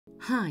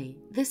Hi,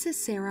 this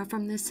is Sarah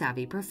from The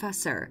Savvy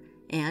Professor,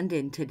 and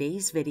in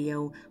today's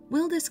video,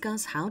 we'll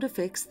discuss how to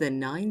fix the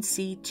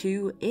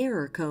 9C2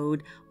 error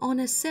code on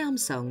a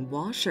Samsung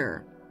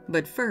washer.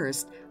 But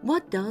first,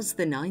 what does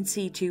the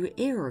 9C2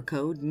 error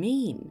code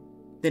mean?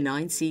 The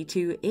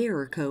 9C2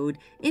 error code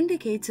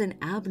indicates an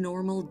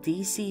abnormal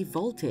DC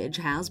voltage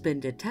has been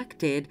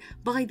detected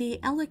by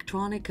the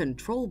electronic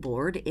control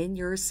board in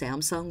your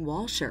Samsung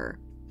washer.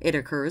 It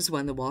occurs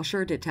when the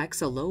washer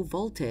detects a low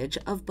voltage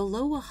of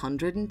below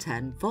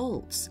 110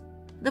 volts.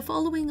 The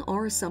following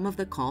are some of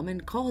the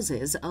common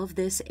causes of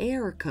this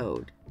error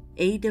code: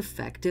 a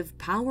defective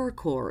power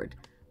cord,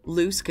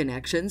 loose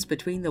connections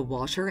between the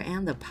washer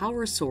and the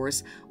power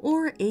source,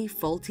 or a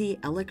faulty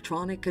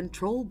electronic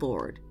control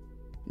board.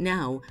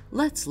 Now,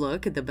 let's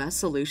look at the best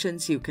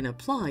solutions you can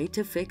apply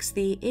to fix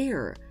the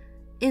error.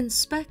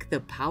 Inspect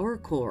the power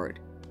cord.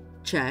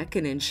 Check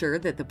and ensure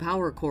that the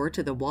power cord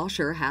to the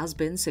washer has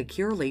been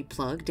securely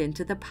plugged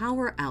into the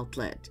power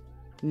outlet.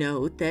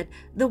 Note that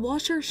the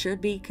washer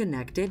should be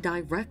connected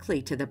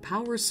directly to the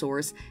power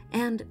source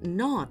and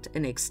not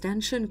an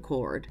extension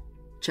cord.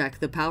 Check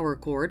the power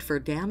cord for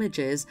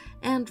damages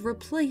and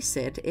replace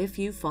it if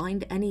you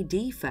find any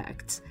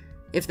defects.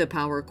 If the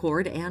power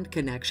cord and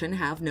connection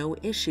have no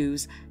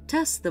issues,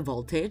 test the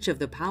voltage of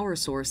the power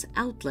source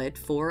outlet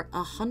for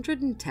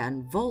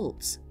 110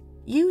 volts.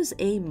 Use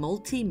a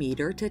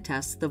multimeter to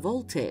test the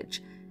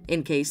voltage.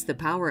 In case the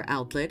power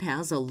outlet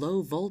has a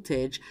low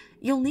voltage,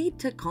 you'll need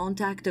to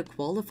contact a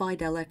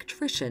qualified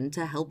electrician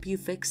to help you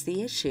fix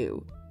the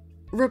issue.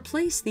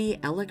 Replace the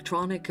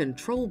electronic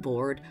control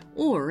board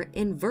or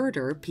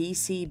inverter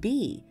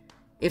PCB.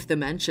 If the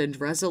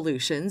mentioned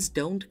resolutions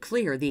don't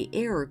clear the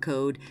error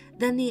code,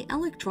 then the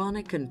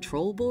electronic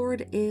control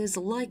board is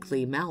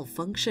likely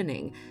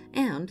malfunctioning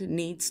and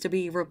needs to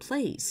be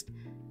replaced.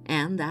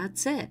 And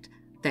that's it.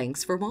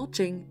 Thanks for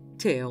watching.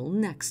 Till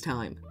next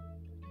time.